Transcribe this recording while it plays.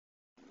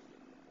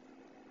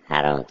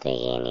I don't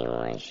think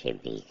anyone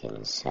should be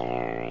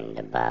concerned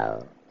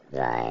about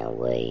Zion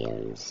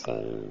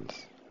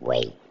Williamson's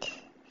weight.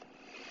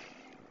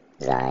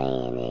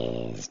 Zion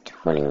is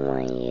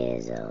 21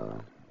 years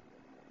old,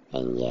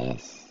 and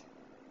yes,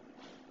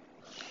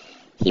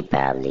 he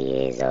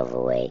probably is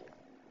overweight,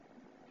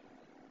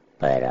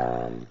 but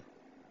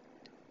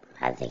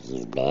I think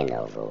he's been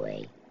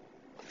overweight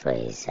for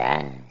his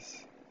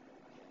size.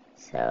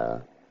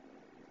 So,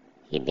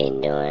 he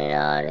been doing it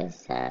all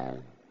this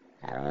time.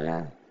 I don't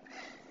know.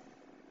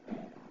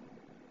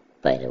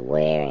 But the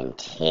wear and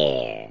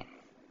tear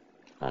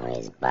on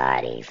his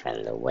body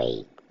from the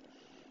weight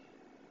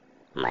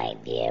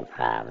might be a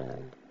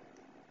problem,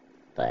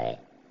 but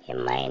it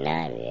might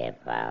not be a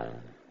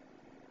problem.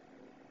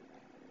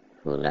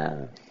 Who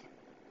knows?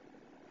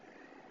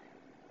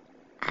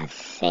 I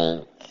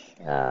think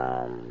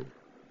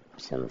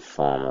some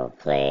former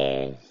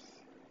players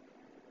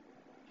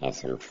and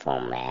some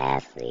former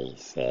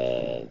athletes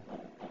said,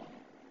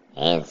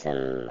 and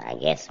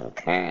some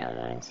current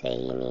ones say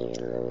he needs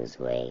to lose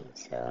weight,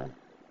 so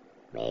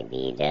maybe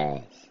he does.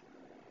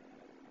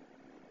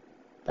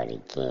 But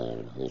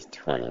again, he's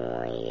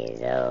 21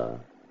 years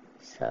old,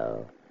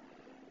 so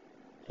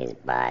his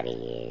body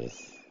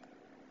is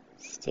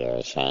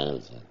still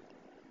changing.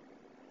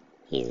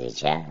 He's a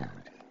child.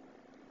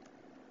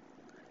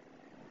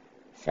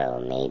 So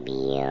maybe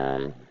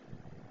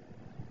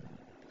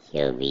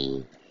he'll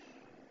be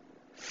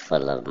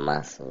full of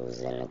muscles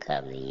in a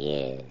couple of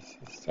years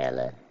instead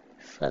of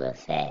full of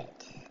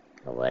fat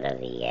or whatever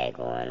he got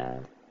going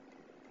on.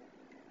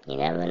 You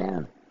never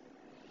know.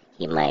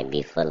 He might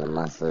be full of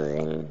muscles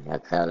in a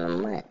couple of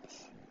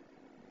months.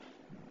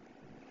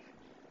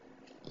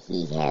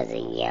 He has a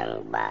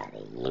young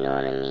body, you know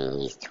what I mean?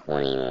 He's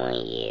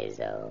 21 years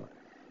old.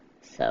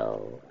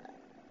 So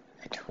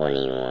a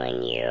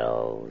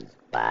 21-year-old's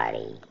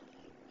body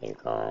is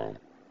going to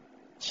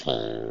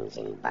change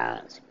and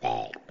bounce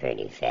back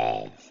pretty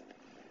fast.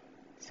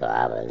 So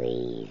I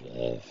believe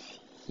if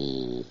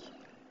he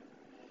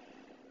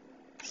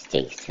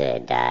sticks to a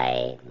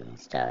diet and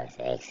starts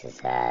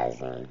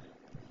exercising,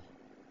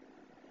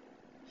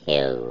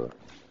 he'll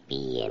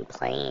be in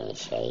playing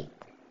shape.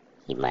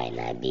 He might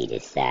not be the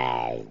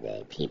size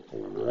that people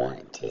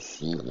want to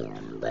see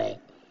him, but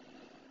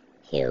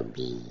he'll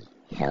be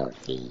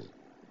healthy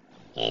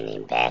and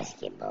in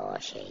basketball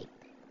shape.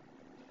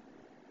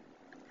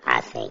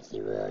 I think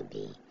he will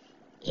be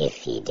if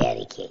he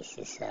dedicates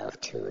himself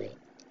to it.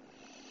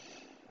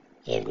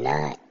 If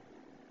not,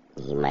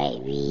 he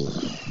might be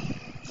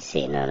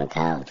sitting on the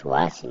couch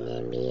watching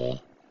the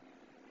NBA.